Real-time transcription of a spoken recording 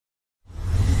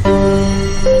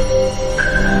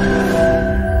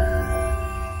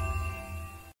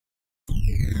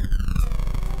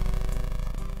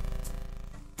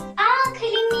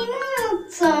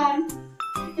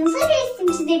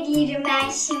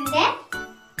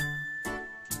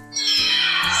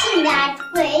Şimdi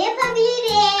artık böyle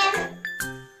yapabilirim.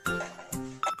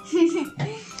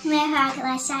 Merhaba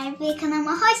arkadaşlar, bir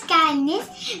kanalıma hoş geldiniz.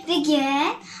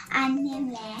 Bugün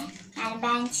annemle, yani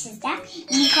ben çizeceğim,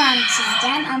 yunikornu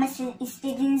çizeceğim ama siz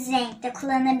istediğiniz renkte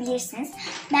kullanabilirsiniz.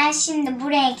 Ben şimdi bu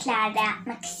renklerde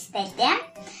yapmak istedim.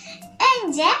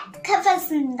 Önce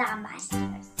kafasından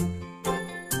başlıyoruz.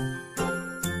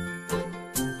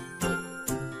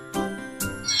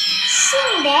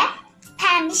 Şimdi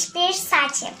pembiş bir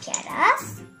saç yapıyoruz.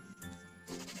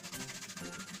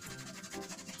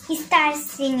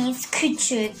 İsterseniz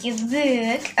küçük,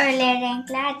 büyük, öyle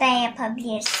renkler de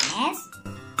yapabilirsiniz.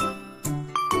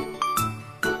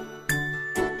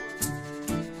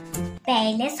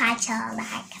 Böyle saç oldu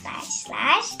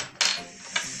arkadaşlar.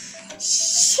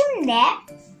 Şimdi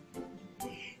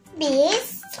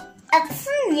biz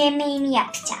atın yemeğini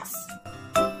yapacağız.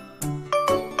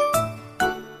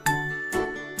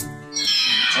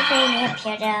 Böyle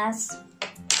yapıyoruz.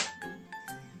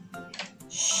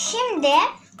 Şimdi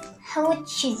havuç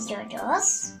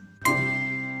çiziyoruz.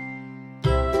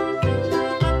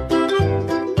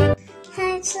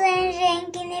 Havuçların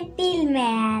rengini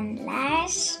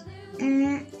bilmeyenler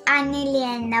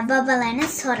annelerine, babalarına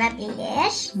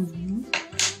sorabilir.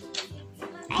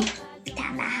 Ay, bir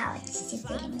tane daha havuç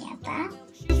çizelim ya da.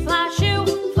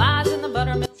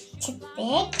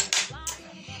 Çizdik.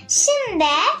 Şimdi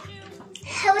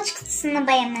havuç kutusunu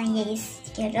boyamayı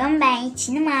istiyorum. Ben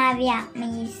içini mavi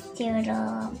yapmayı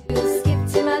istiyorum.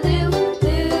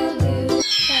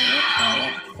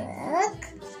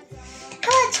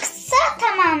 Havuç kutusu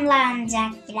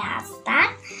tamamlanacak birazdan.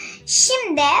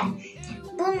 Şimdi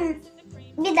bunu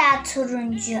bir daha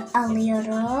turuncu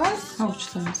alıyoruz.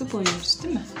 Havuçlarımızı boyuyoruz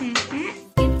değil mi?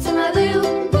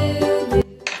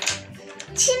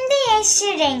 Şimdi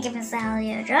yeşil rengimizi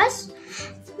alıyoruz.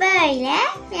 Böyle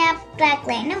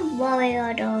yapraklarını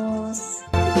boyuyoruz.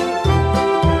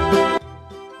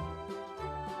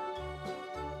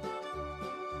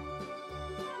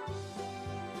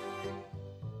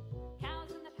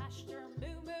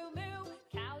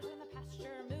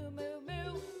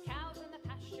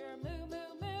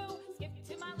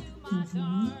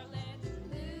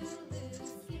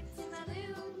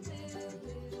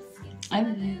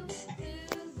 Evet.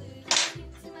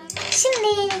 Şimdi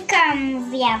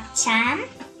yunikornumuzu yapacağım.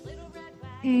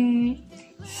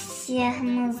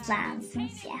 Siyahımız lazım.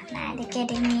 Siyah nerede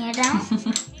göremiyorum.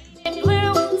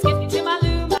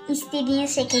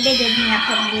 İstediğiniz şekilde gözünü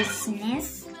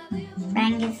yapabilirsiniz.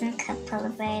 Ben gözüm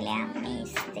kapalı böyle yapmayı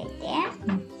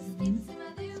istedim.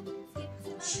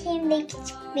 Şimdi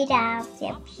küçük biraz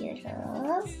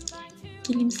yapıyoruz.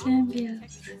 Gülümseyen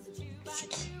biraz.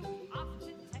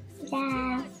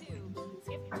 Biraz.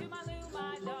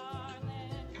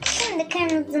 Şimdi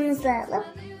kırmızımızı alıp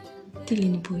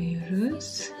dilini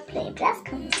boyuyoruz. buraya biraz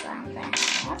kırmızılandırıyoruz.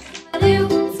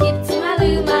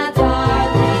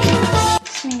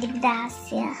 Şimdi bir daha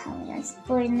siyah alıyoruz.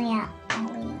 Burnu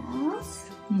alıyoruz.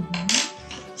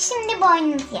 Şimdi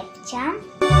boynuz yapacağım.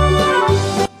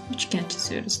 Üçgen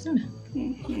çiziyoruz değil mi?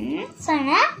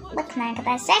 Sonra bakın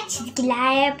arkadaşlar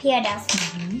çizgiler yapıyoruz.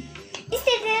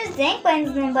 İstediğiniz renk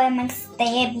boynuzunu boyamak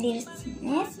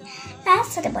isteyebilirsiniz. Ben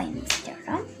sarı boyamak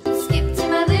istiyorum.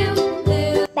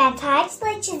 Ben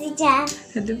taçla çizeceğim.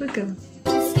 Hadi bakalım.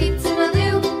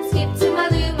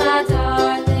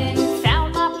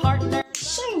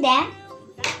 Şimdi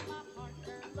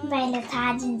böyle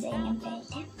tacın üzerine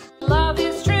böyle.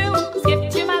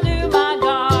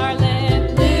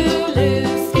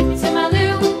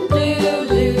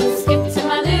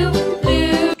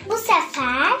 Bu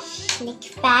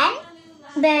seferlik ben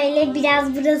böyle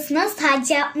biraz burasına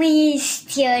saç yapmayı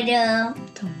istiyorum.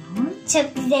 Tamam.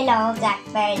 Çok güzel olacak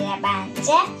böyle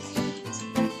bence.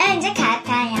 Önce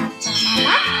kalpten yapacağım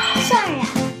ama sonra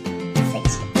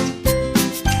seçeceğim.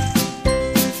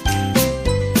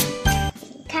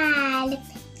 Kalp.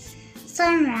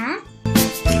 Sonra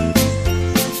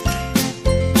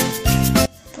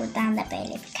buradan da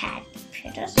böyle bir kalp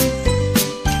yapıyoruz.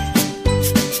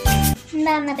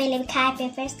 Bundan da böyle bir kalp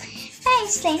yapıyoruz. Ben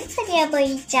içlerini sarıya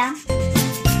boyayacağım.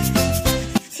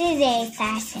 Siz de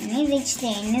isterseniz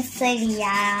içlerini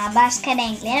sarıya, başka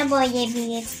renklere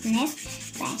boyayabilirsiniz.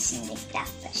 Ben şimdilik biraz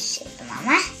taşıyordum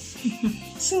ama.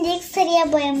 Şimdilik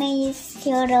sarıya boyamayı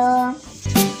istiyorum.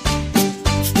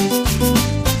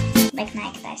 Bakın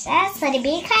arkadaşlar, sarı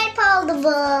bir kalp oldu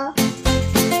bu.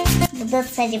 Bu da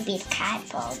sarı bir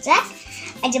kalp olacak.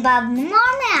 Acaba bunu mor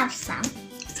mu yapsam?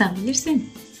 Sen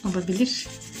bilirsin. Olabilir.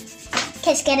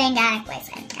 Keşke rengarenk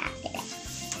boyasaydım kalpleri.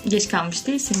 geç kalmış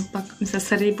değilsin. Bak mesela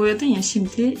sarıyı boyadın ya,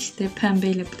 şimdi işte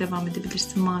pembeyle devam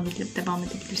edebilirsin, maviyle devam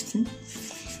edebilirsin.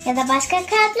 Ya da başka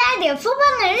kalpler de yapıp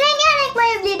onları rengarenk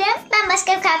boyayabilirim. Ben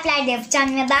başka kalpler de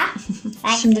yapacağım ya da.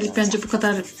 Şimdilik bence bu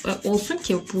kadar olsun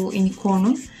ki bu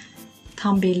yunikornun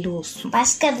tam belli olsun.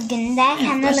 Başka bir günde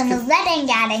kanalımızda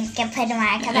rengarenk yaparım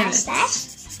arkadaşlar.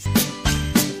 Evet.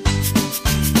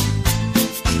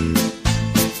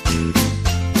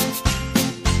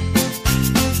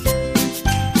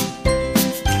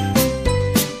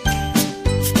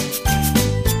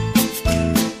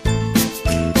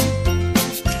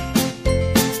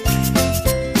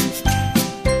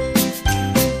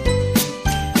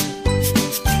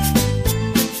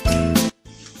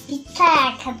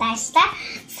 Arkadaşlar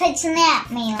saçını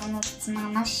yapmayı unuttum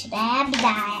ama şuraya bir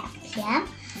daha yapayım.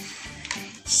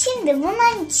 Şimdi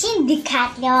bunun için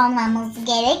dikkatli olmamız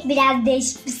gerek. Biraz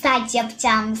değişik bir saç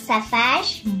yapacağım bu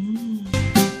sefer.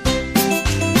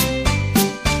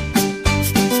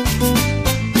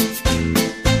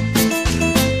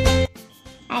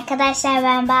 Arkadaşlar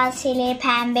ben bazı şeyleri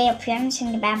pembe yapıyorum.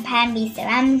 Çünkü ben pembeyi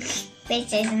seven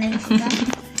 5 yaşında bir kızım.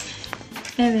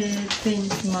 Evet,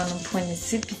 Zeynep Hüma'nın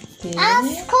ponisi bitti.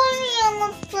 Konuyu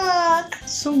unuttuk.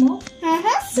 Su mu?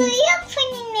 Su yok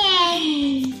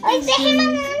poninin. O yüzden hemen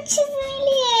onu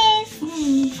çizmeliyiz.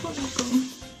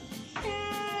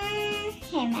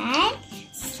 Hemen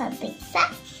susadıysa.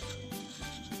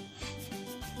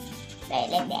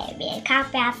 Böyle de bir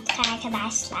kap yaptık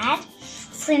arkadaşlar.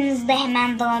 Suyumuzu da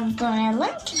hemen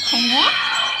dolduralım ki poni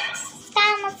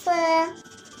kalmasın.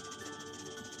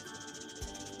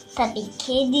 Tabii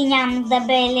ki dünyamızda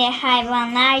böyle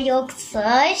hayvanlar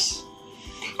yoktur.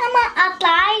 Ama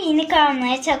atlar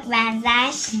yunikornlara çok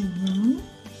benzer.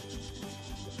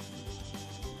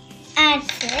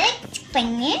 Artık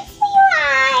benim suyu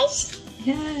var.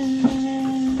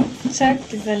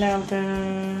 Çok güzel oldu.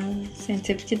 Seni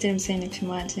tebrik ederim Zeynep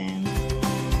Hüma'cığım.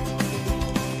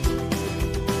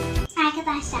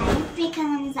 Arkadaşlar lütfen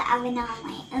kanalımıza abone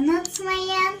olmayı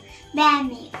unutmayın.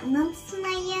 Beğenmeyi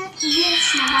unutmayın. Zil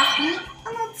tuşuna basmayı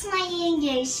unutmayın.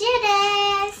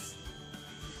 Görüşürüz.